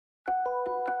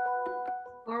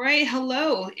right,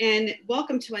 hello, and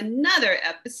welcome to another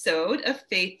episode of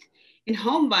Faith in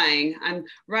Home Buying. I'm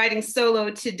riding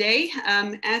solo today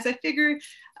as I figure,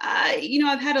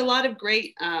 I've had a lot of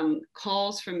great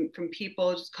calls from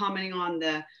people just commenting on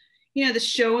the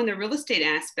show and the real estate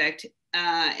aspect,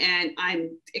 and I'm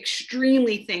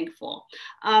extremely thankful.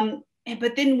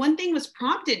 But then one thing was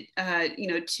prompted,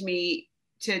 to me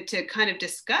to kind of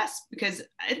discuss, because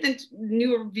I think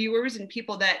newer viewers and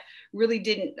people that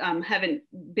really haven't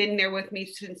been there with me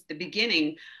since the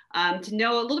beginning, to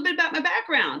know a little bit about my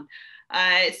background.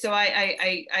 So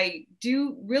I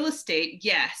do real estate,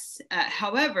 yes.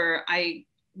 However,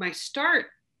 my start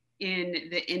in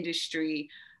the industry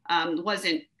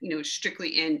wasn't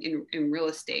strictly in real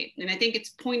estate, and I think it's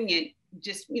poignant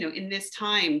just in this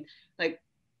time, like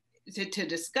to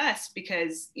discuss,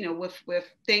 because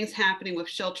with things happening with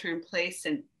shelter in place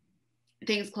and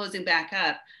things closing back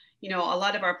up, a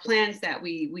lot of our plans that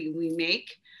we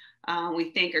make,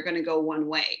 we think are going to go one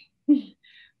way.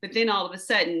 But then all of a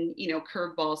sudden,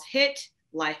 curveballs hit,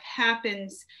 life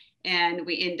happens, and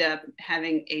we end up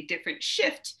having a different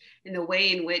shift in the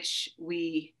way in which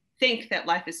we think that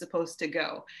life is supposed to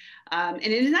go. And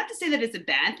it is not to say that it's a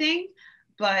bad thing,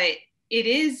 but it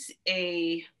is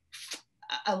a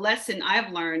lesson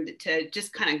I've learned to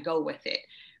just kind of go with it,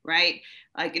 right?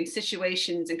 Like in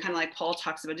situations, and kind of like Paul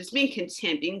talks about, just being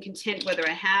content whether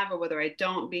I have or whether I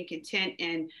don't, being content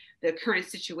in the current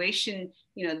situation,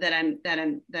 that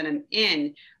I'm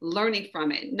in, learning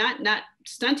from it, not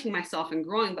stunting myself and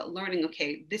growing, but learning,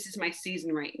 okay, this is my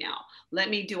season right now. Let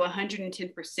me do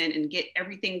 110% and get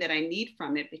everything that I need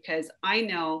from it, because I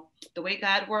know the way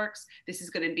God works, this is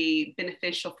going to be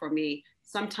beneficial for me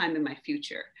sometime in my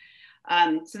future.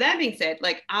 So that being said,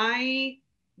 like I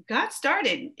got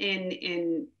started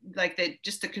in like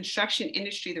the construction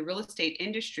industry, the real estate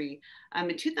industry,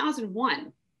 in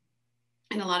 2001.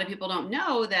 And a lot of people don't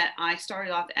know that I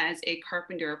started off as a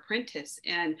carpenter apprentice,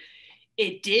 and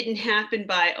it didn't happen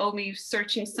by, me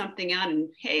searching something out and,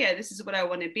 hey, this is what I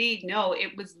want to be. No,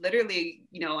 it was literally,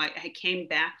 I came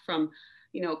back from,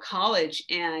 college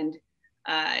and,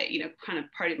 kind of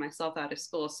partied myself out of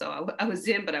school. So I was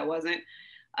in, but I wasn't.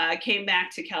 Came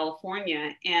back to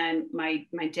California, and my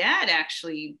dad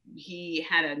actually, he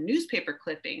had a newspaper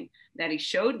clipping that he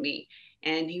showed me,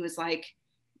 and he was like,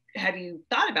 have you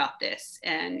thought about this?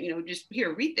 And just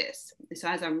here, read this. So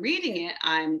as I'm reading it,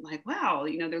 I'm like, wow,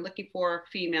 they're looking for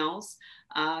females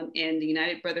in the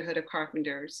United Brotherhood of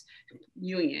Carpenters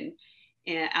Union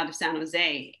out of San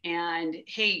Jose, and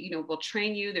hey, we'll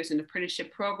train you, there's an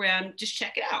apprenticeship program, just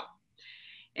check it out.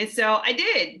 And so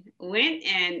I went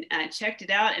and checked it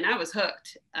out, and I was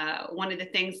hooked. One of the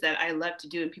things that I love to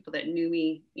do, and people that knew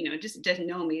me, just doesn't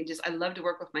know me, I love to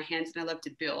work with my hands, and I love to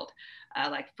build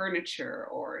like furniture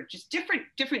or just different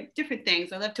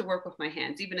things. I love to work with my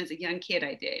hands. Even as a young kid,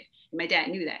 I did. And my dad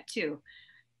knew that too.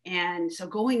 And so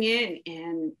going in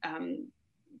and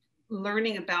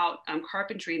learning about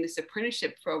carpentry in this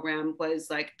apprenticeship program was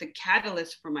like the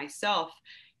catalyst for myself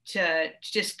to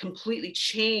just completely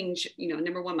change,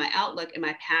 number one, my outlook and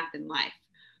my path in life.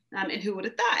 And who would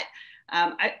have thought?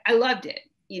 I loved it.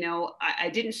 I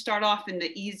didn't start off in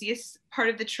the easiest part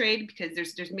of the trade, because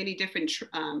there's many different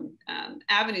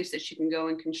avenues that you can go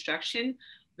in construction.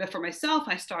 But for myself,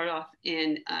 I started off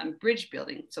in bridge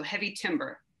building, so heavy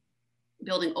timber,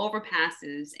 building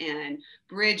overpasses and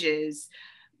bridges,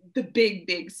 the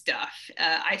big stuff.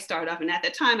 I started off, and at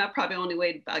the time I probably only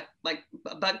weighed about like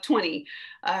 $120.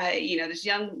 This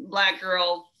young Black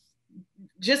girl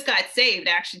just got saved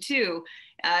actually too,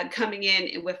 coming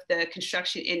in with the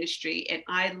construction industry, and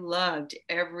I loved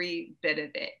every bit of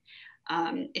it.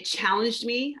 It challenged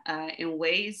me in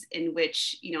ways in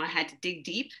which I had to dig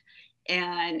deep,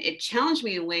 and it challenged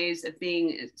me in ways of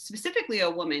being specifically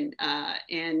a woman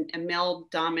in a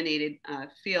male-dominated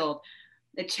field.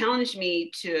 It challenged me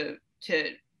to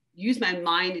use my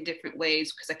mind in different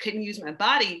ways, because I couldn't use my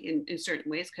body in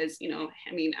certain ways, because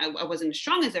I wasn't as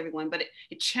strong as everyone, but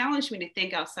it challenged me to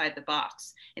think outside the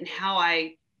box and how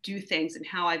I do things and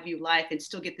how I view life, and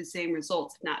still get the same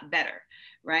results, if not better,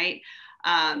 right?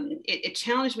 It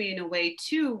challenged me in a way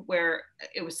too, where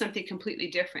it was something completely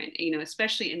different,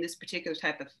 especially in this particular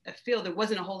type of field. There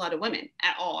wasn't a whole lot of women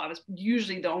at all. I was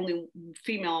usually the only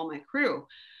female on my crew,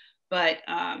 but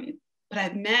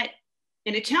I've met,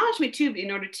 and it challenged me too,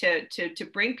 in order to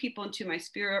bring people into my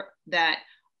sphere that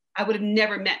I would have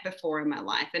never met before in my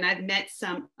life. And I've met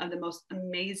some of the most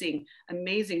amazing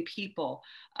people,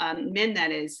 men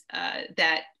that is,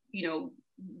 that,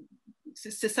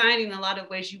 society in a lot of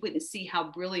ways, you wouldn't see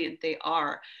how brilliant they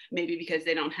are, maybe because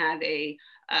they don't have a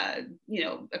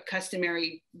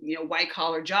customary, white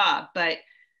collar job, but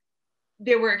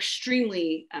they were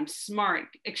extremely smart,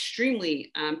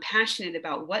 extremely passionate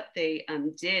about what they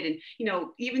did. And, you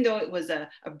know, even though it was a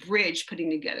bridge putting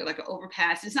together, like an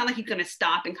overpass, it's not like you're going to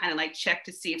stop and kind of like check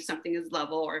to see if something is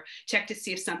level or check to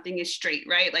see if something is straight,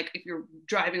 right? Like if you're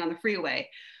driving on the freeway.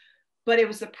 But it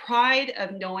was the pride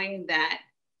of knowing that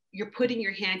you're putting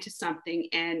your hand to something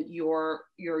and you're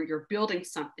building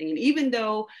something. And even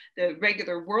though the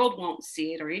regular world won't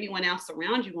see it or anyone else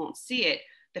around you won't see it,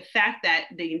 the fact that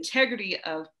the integrity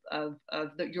of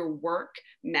your work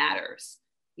matters,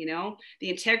 you know, the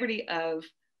integrity of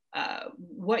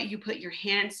what you put your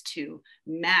hands to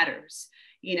matters,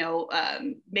 you know,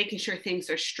 making sure things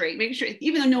are straight, making sure,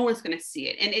 even though no one's going to see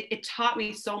it. And it taught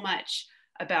me so much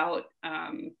about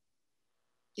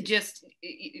just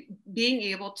being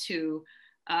able to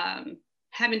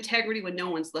have integrity when no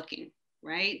one's looking,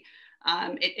 right?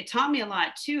 It taught me a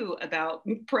lot too about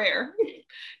prayer,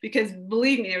 because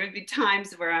believe me, there would be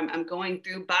times where I'm going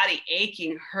through body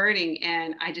aching, hurting,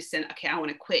 and I just said, okay, I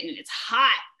want to quit, and it's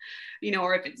hot, you know,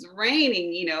 or if it's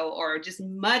raining, you know, or just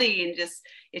muddy, and just,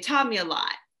 it taught me a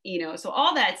lot, you know. So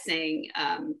all that saying,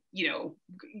 you know,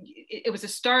 it was a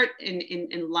start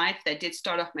in life that did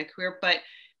start off my career, but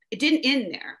it didn't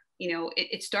end there. You know,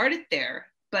 it started there,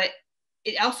 but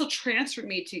it also transferred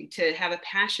me to have a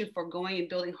passion for going and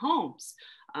building homes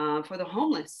for the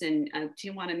homeless in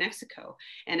Tijuana, Mexico.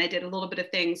 And I did a little bit of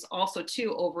things also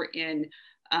too over in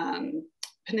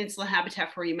Peninsula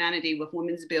Habitat for Humanity with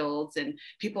women's builds and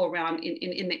people around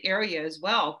in the area as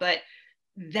well. But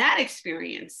that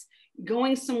experience,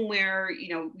 going somewhere,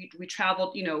 you know, we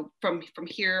traveled, you know, from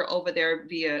here over there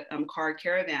via car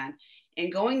caravan, and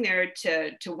going there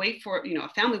to wait for, you know, a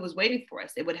family was waiting for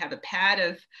us. They would have a pad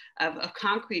of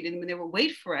concrete, and they would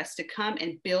wait for us to come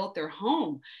and build their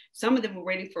home. Some of them were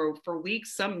waiting for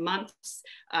weeks, some months,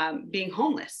 being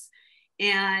homeless.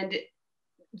 And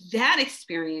that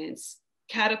experience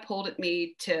catapulted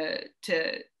me to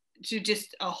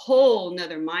just a whole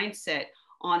nother mindset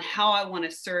on how I want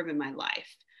to serve in my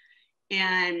life.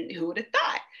 And who would have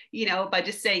thought, you know, by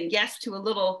just saying yes to a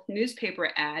little newspaper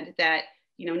ad, that,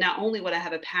 you know, not only would I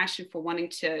have a passion for wanting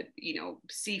to, you know,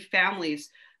 see families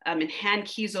and hand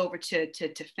keys over to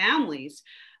families,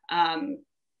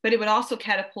 but it would also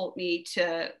catapult me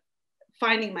to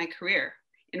finding my career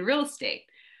in real estate.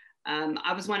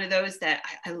 I was one of those that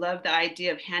I love the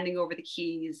idea of handing over the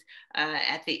keys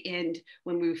at the end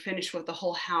when we were finished with the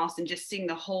whole house, and just seeing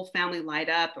the whole family light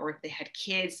up, or if they had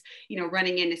kids, you know,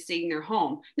 running in to seeing their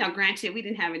home. Now, granted, we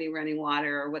didn't have any running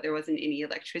water, or there wasn't any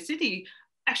electricity.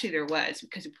 Actually, there was,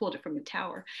 because we pulled it from the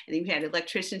tower, and then we had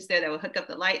electricians there that would hook up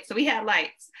the lights. So we had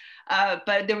lights,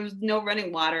 but there was no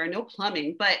running water, no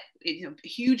plumbing, but, you know, a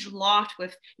huge loft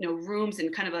with, you know, rooms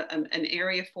and kind of an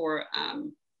area for,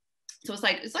 so it's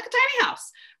like a tiny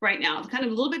house right now. It's kind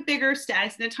of a little bit bigger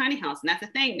status than a tiny house, and that's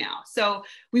a thing now. So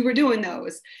we were doing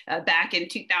those back in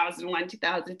 2001,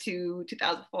 2002,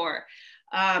 2004.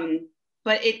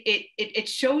 But it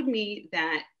showed me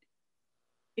that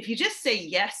if you just say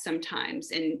yes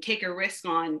sometimes and take a risk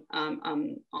on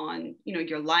you know,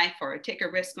 your life, or take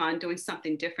a risk on doing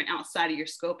something different outside of your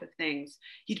scope of things,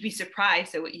 you'd be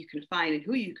surprised at what you can find and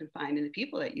who you can find and the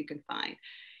people that you can find.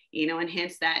 You know, and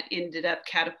hence that ended up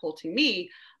catapulting me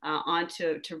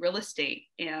onto real estate,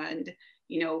 and,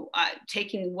 you know,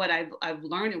 taking what I've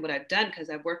learned and what I've done, because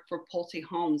I've worked for Pulte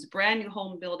Homes, brand new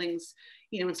home buildings,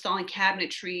 you know, installing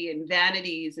cabinetry and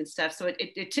vanities and stuff. So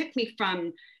it took me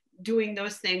from doing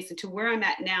those things into where I'm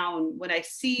at now. And when I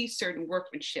see certain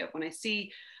workmanship, when I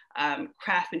see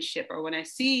craftsmanship, or when I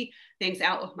see things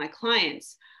out with my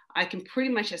clients, I can pretty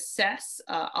much assess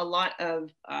a lot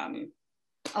of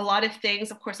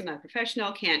things. Of course, I'm not a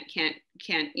professional, can't,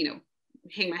 you know,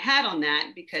 hang my hat on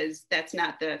that, because that's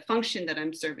not the function that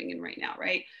I'm serving in right now,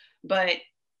 right? But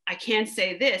I can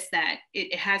say this, that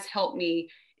it has helped me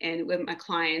and with my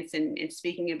clients, and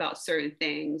speaking about certain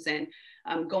things, and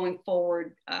going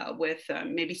forward with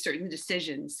maybe certain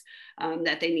decisions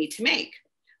that they need to make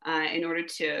in order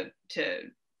to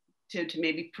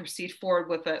maybe proceed forward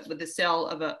with the sale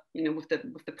of a, you know, with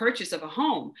the purchase of a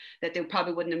home that they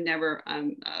probably wouldn't have never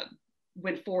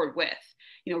went forward with,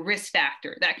 you know, risk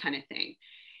factor, that kind of thing.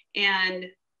 And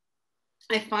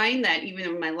I find that even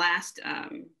in my last,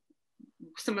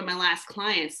 some of my last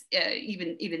clients,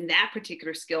 even that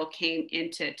particular skill came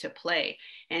into play.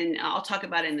 And I'll talk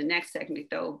about it in the next segment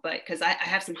though, but because I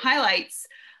have some highlights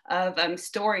of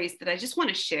stories that I just want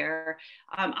to share.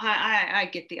 I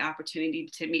get the opportunity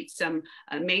to meet some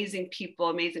amazing people,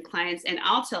 amazing clients, and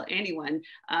I'll tell anyone,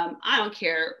 I don't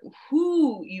care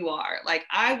who you are, like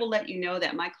I will let you know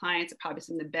that my clients are probably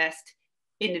some of the best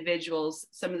individuals,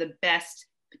 some of the best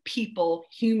people,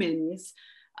 humans,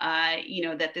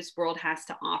 that this world has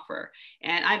to offer.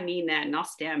 And I mean that, and I'll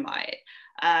stand by it.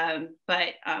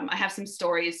 But I have some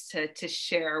stories to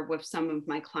share with some of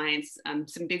my clients,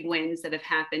 some big wins that have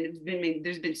happened.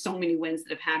 There's been so many wins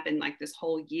that have happened like this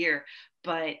whole year,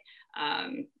 but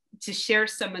to share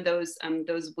some of those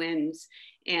wins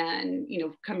and,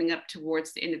 coming up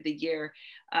towards the end of the year,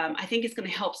 I think it's going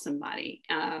to help somebody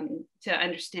to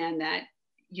understand that,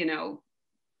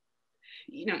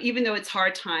 even though it's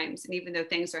hard times and even though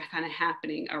things are kind of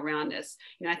happening around us,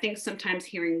 I think sometimes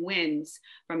hearing wins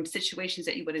from situations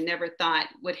that you would have never thought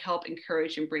would help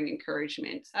encourage and bring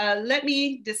encouragement. Let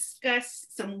me discuss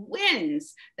some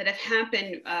wins that have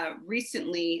happened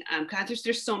recently. Because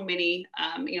there's so many,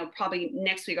 probably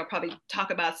next week I'll probably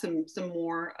talk about some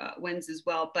more wins as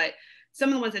well. But some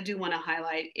of the ones I do want to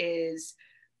highlight is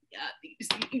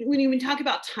when you talk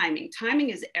about timing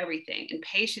is everything, and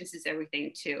patience is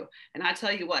everything too. And I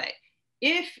tell you what,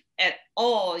 if at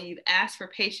all you've asked for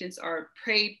patience or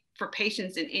prayed for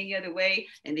patience in any other way,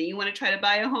 and then you want to try to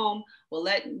buy a home, well,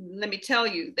 let me tell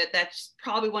you that that's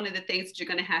probably one of the things that you're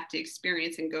going to have to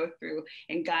experience and go through,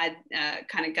 and God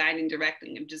kind of guiding,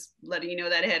 directing, and just letting you know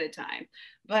that ahead of time.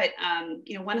 But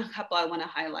one couple I want to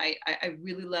highlight, I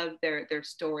really love their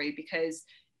story, because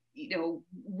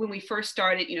when we first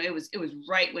started, it was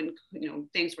right when,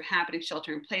 things were happening,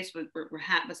 shelter in place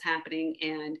was happening.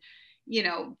 And,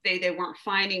 they weren't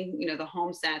finding, the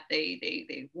homes that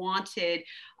they wanted.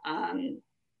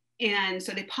 And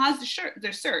so they paused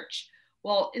their search.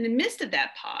 Well, in the midst of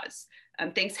that pause,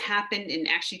 things happened and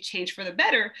actually changed for the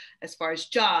better, as far as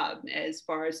job, as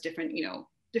far as different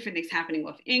things happening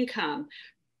with income.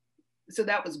 So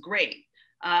that was great.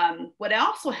 What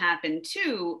also happened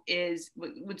too is,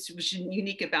 which was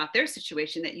unique about their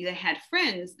situation, that they had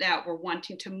friends that were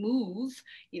wanting to move,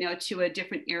 to a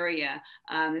different area.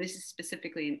 And this is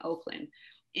specifically in Oakland.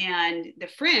 And the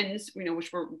friends,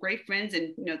 which were great friends,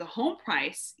 and, the home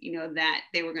price, that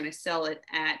they were going to sell it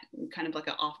at, kind of like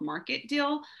an off-market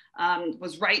deal,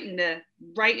 was right in the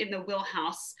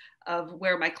wheelhouse of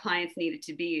where my clients needed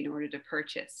to be in order to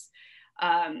purchase.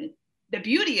 The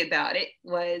beauty about it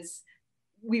was,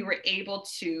 we were able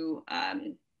to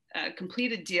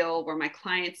complete a deal where my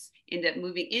clients end up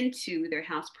moving into their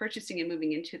house, purchasing and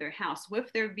moving into their house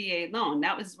with their VA loan.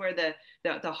 That was where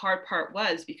the hard part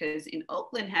was, because in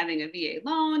Oakland, having a VA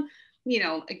loan,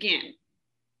 again,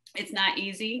 it's not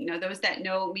easy. Those that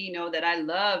know me know that I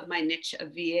love my niche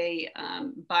of VA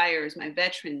buyers, my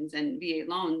veterans, and VA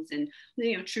loans. And,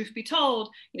 truth be told,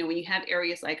 when you have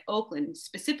areas like Oakland,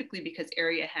 specifically because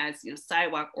area has,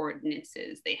 sidewalk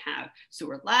ordinances, they have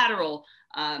sewer lateral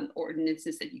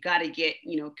ordinances that you got to get,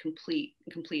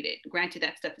 completed. Granted,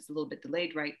 that stuff is a little bit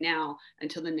delayed right now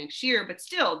until the next year, but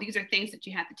still, these are things that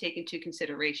you have to take into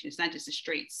consideration. It's not just a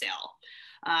straight sell.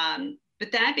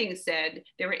 But that being said,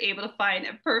 they were able to find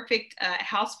a perfect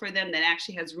house for them that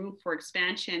actually has room for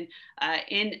expansion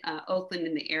in Oakland,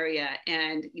 in the area.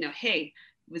 And, hey,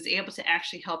 was able to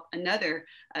actually help another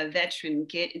veteran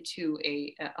get into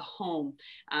a home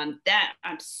that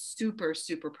I'm super,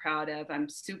 super proud of. I'm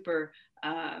super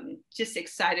just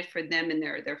excited for them and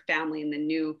their family in the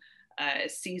new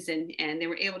season. And they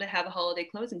were able to have a holiday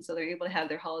closing. So they're able to have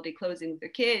their holiday closing with their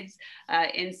kids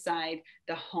inside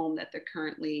the home that they're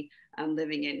currently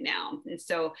living in now. And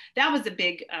so that was a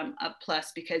big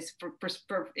plus, because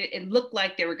it looked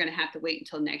like they were going to have to wait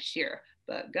until next year.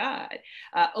 But God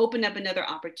opened up another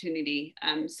opportunity.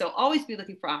 So always be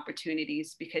looking for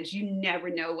opportunities, because you never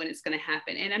know when it's going to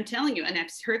happen. And I'm telling you, and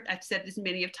I've said this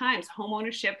many of times, home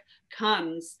ownership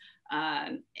comes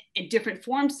in different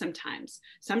forms sometimes.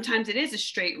 Sometimes it is a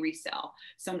straight resale.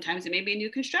 Sometimes it may be a new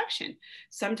construction.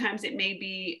 Sometimes it may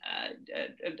be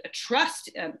a trust,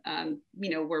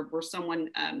 where someone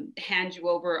hands you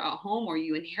over a home, or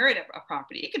you inherit a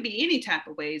property. It could be any type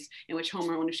of ways in which home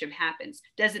ownership happens.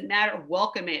 Doesn't matter.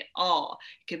 Welcome it all.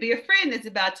 It could be a friend that's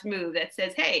about to move that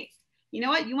says, hey, you know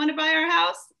what? You want to buy our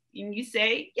house? And you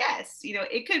say yes.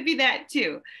 It could be that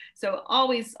too. So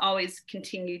always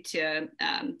continue to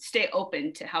stay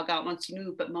open to how God wants you to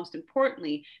move, but most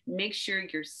importantly, make sure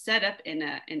you're set up in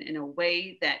a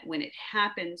way that when it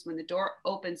happens, when the door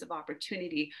opens of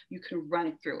opportunity, you can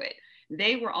run through it.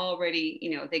 They were already,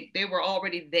 they were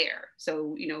already there.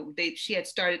 So, she had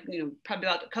started, probably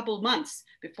about a couple of months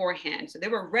beforehand. So they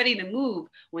were ready to move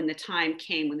when the time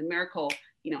came, when the miracle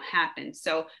happen.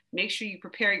 So make sure you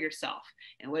prepare yourself.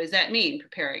 And what does that mean?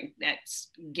 Preparing, that's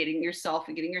getting yourself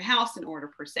and getting your house in order,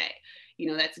 per se.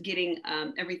 that's getting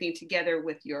everything together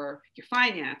with your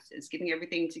finances, getting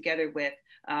everything together with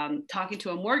talking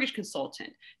to a mortgage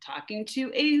consultant, talking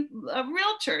to a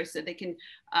realtor so they can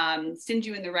send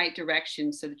you in the right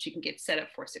direction so that you can get set up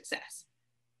for success.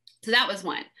 So that was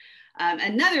one.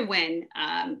 Another win,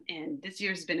 and this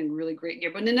year has been a really great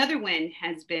year, but another win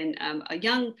has been a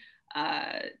young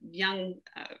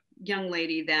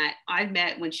lady that I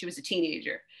met when she was a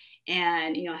teenager.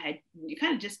 And, had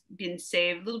kind of just been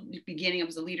saved, a little beginning. I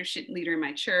was a leader in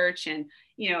my church, and,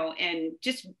 and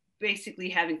just basically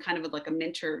having kind of like a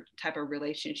mentor type of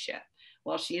relationship.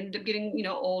 Well, she ended up getting,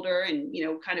 older, and,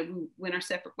 kind of went our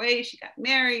separate ways. She got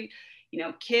married,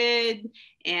 kid,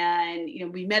 and,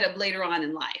 we met up later on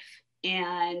in life.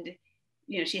 And,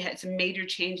 she had some major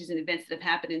changes and events that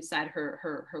have happened inside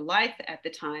her life at the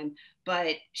time,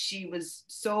 but she was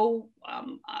so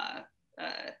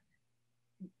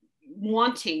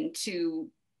wanting to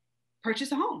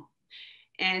purchase a home.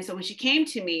 And so when she came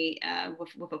to me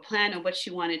with a plan of what she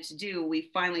wanted to do, we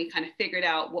finally kind of figured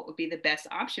out what would be the best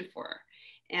option for her.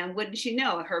 And what did she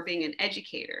know? Her being an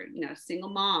educator, single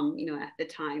mom, at the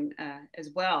time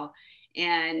as well.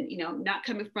 And, not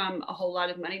coming from a whole lot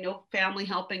of money, no family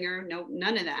helping her, no,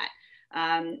 none of that.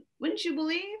 Wouldn't you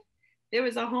believe there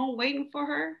was a home waiting for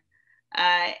her?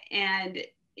 And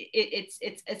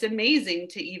it's amazing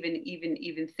to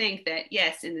even think that,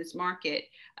 yes, in this market,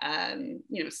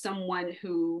 someone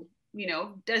who,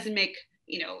 doesn't make,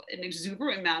 an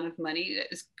exuberant amount of money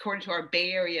according to our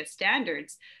Bay Area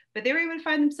standards, but they were able to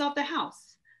find themselves a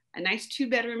house, a nice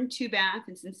 2-bedroom, 2-bath.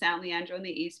 It's in San Leandro in the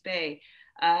East Bay,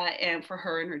 and for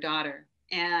her and her daughter.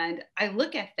 And I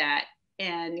look at that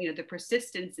and, the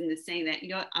persistence in the saying that,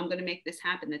 I'm going to make this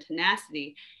happen, the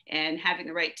tenacity, and having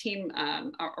the right team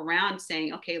around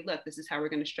saying, okay, look, this is how we're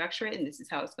going to structure it, and this is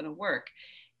how it's going to work.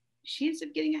 She ends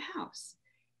up getting a house.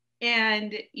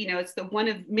 And, it's the one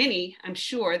of many, I'm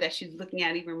sure, that she's looking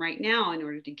at even right now in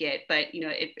order to get. But,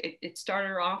 it started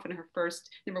her off in her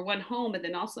first #1 home, and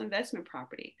then also investment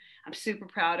property. I'm super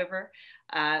proud of her.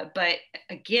 But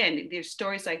again, there's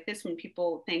stories like this when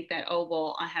people think that, oh,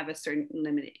 well, I have a certain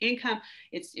limited income.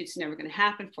 It's never going to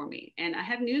happen for me. And I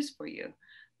have news for you.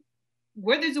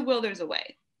 Where there's a will, there's a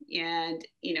way. And,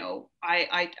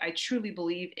 I truly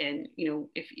believe in,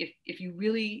 if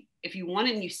you want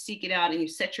it and you seek it out and you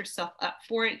set yourself up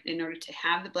for it in order to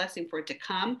have the blessing for it to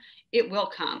come, it will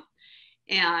come.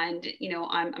 And,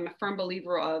 I'm a firm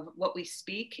believer of what we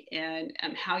speak and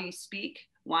how you speak.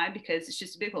 Why? Because it's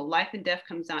just a big, life and death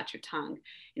comes out your tongue.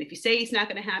 And if you say it's not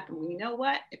going to happen, well, you know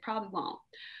what? It probably won't.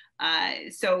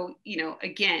 So,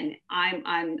 again,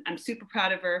 I'm super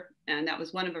proud of her. And that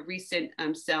was one of a recent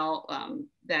sell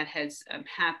that has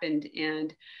happened.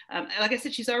 And like I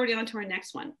said, she's already on to her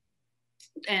next one.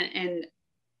 And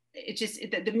it just,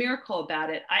 the miracle about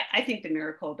it, I think the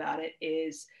miracle about it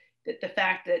is that the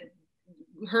fact that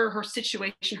her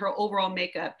situation, her overall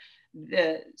makeup,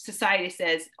 the society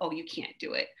says, oh, you can't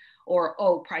do it. Or,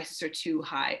 oh, prices are too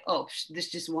high. Oh, this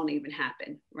just won't even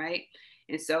happen, right?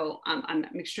 And so I'm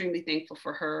extremely thankful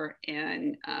for her,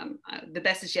 and the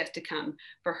best is yet to come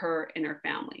for her and her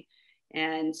family.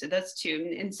 And so that's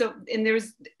two. And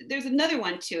there's another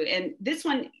one too. And this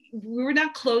one, we were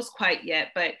not close quite yet,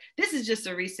 but this is just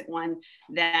a recent one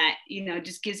that,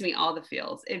 just gives me all the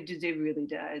feels. It really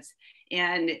does.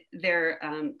 And they're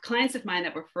clients of mine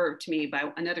that were referred to me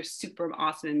by another super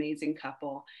awesome, amazing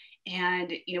couple.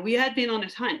 And, we had been on a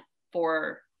hunt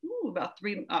for about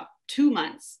 2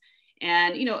 months.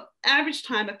 And, average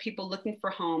time of people looking for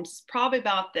homes, probably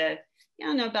about the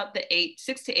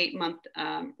 6 to 8 month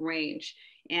range.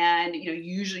 And,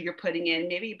 usually you're putting in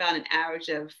maybe about an average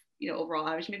of, overall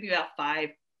average, maybe about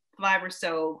five or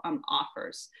so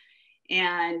offers.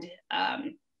 And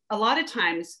a lot of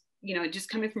times, just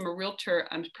coming from a realtor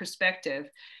perspective,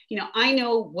 I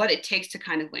know what it takes to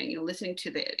kind of win, listening to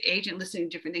the agent, listening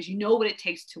to different things, what it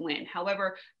takes to win.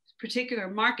 However, particular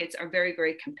markets are very,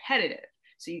 very competitive.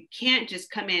 So you can't just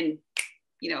come in,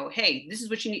 hey, this is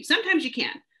what you need. Sometimes you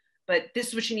can, but this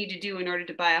is what you need to do in order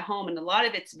to buy a home. And a lot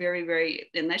of it's very, very,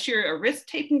 unless you're a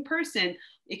risk-taking person,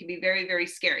 it can be very, very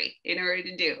scary in order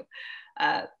to do.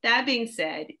 That being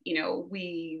said,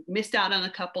 we missed out on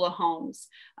a couple of homes,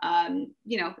 in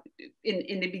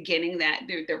the beginning that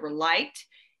they were liked,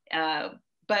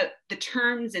 but the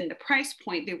terms and the price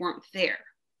point, they weren't there.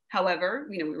 However,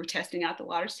 we were testing out the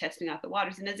waters.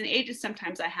 And as an agent,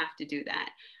 sometimes I have to do that.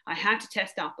 I have to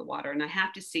test out the water, and I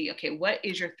have to see, okay, what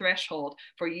is your threshold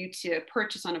for you to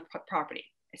purchase on a property,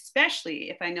 especially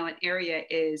if I know an area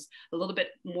is a little bit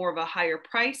more of a higher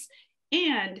price.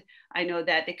 And I know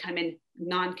that they come in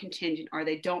non-contingent, or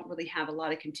they don't really have a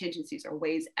lot of contingencies or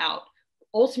ways out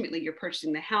ultimately you're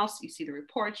purchasing the house, you see the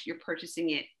reports, you're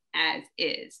purchasing it as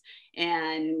is,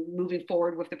 and moving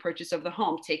forward with the purchase of the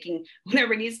home, taking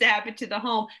whatever needs to happen to the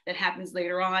home that happens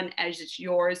later on as it's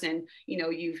yours, and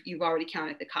you've already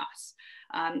counted the costs.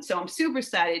 So I'm super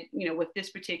excited, with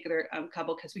this particular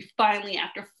couple, because we finally,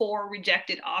 after 4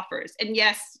 rejected offers, and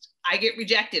yes, I get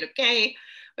rejected, okay,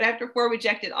 but after 4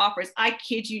 rejected offers, I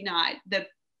kid you not, the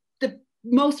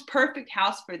most perfect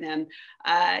house for them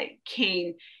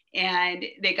came, and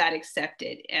they got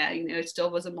accepted. It still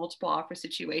was a multiple offer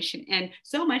situation, and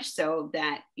so much so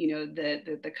that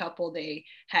the couple, they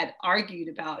had argued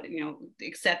about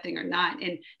accepting or not,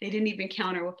 and they didn't even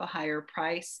counter with a higher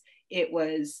price. It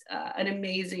was an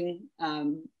amazing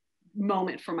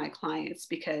moment for my clients,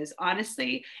 because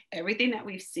honestly, everything that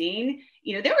we've seen,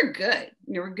 they were good.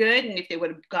 They were good, and if they would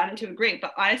have gotten to it, great.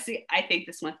 But honestly, I think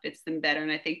this one fits them better,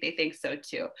 and I think they think so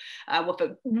too. With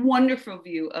a wonderful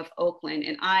view of Oakland,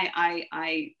 and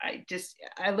I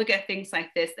look at things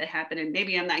like this that happen, and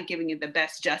maybe I'm not giving it the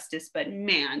best justice, but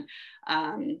man,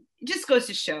 it just goes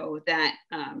to show that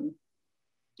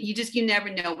you never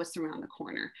know what's around the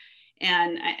corner.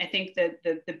 And I think that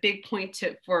the big point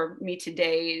for me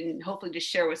today, and hopefully to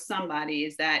share with somebody,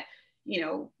 is that,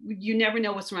 you never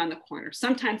know what's around the corner.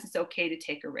 Sometimes it's okay to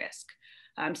take a risk.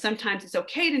 Sometimes it's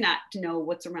okay to not to know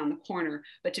what's around the corner,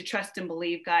 but to trust and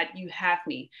believe, God, you have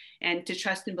me, and to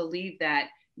trust and believe that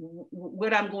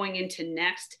what I'm going into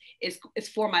next is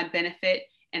for my benefit.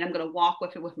 And I'm going to walk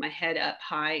with it with my head up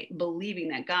high, believing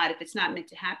that, God, if it's not meant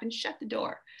to happen, shut the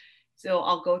door. So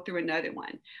I'll go through another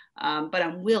one. But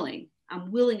I'm willing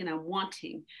and I'm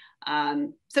wanting.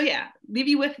 So yeah, leave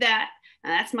you with that.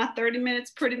 And that's my 30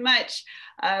 minutes pretty much.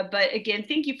 But again,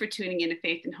 thank you for tuning in to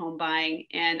Faith in Home Buying.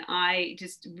 And I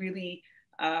just really,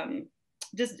 I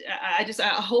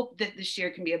hope that this year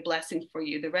can be a blessing for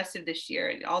you, the rest of this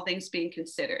year, all things being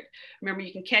considered. Remember,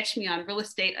 you can catch me on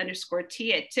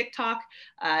realestate_T at TikTok,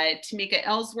 Tamika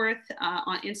Ellsworth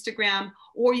on Instagram,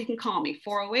 or you can call me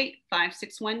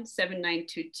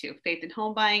 408-561-7922. Faith in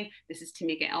Home Buying. This is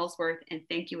Tamika Ellsworth, and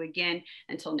thank you again.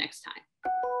 Until next time.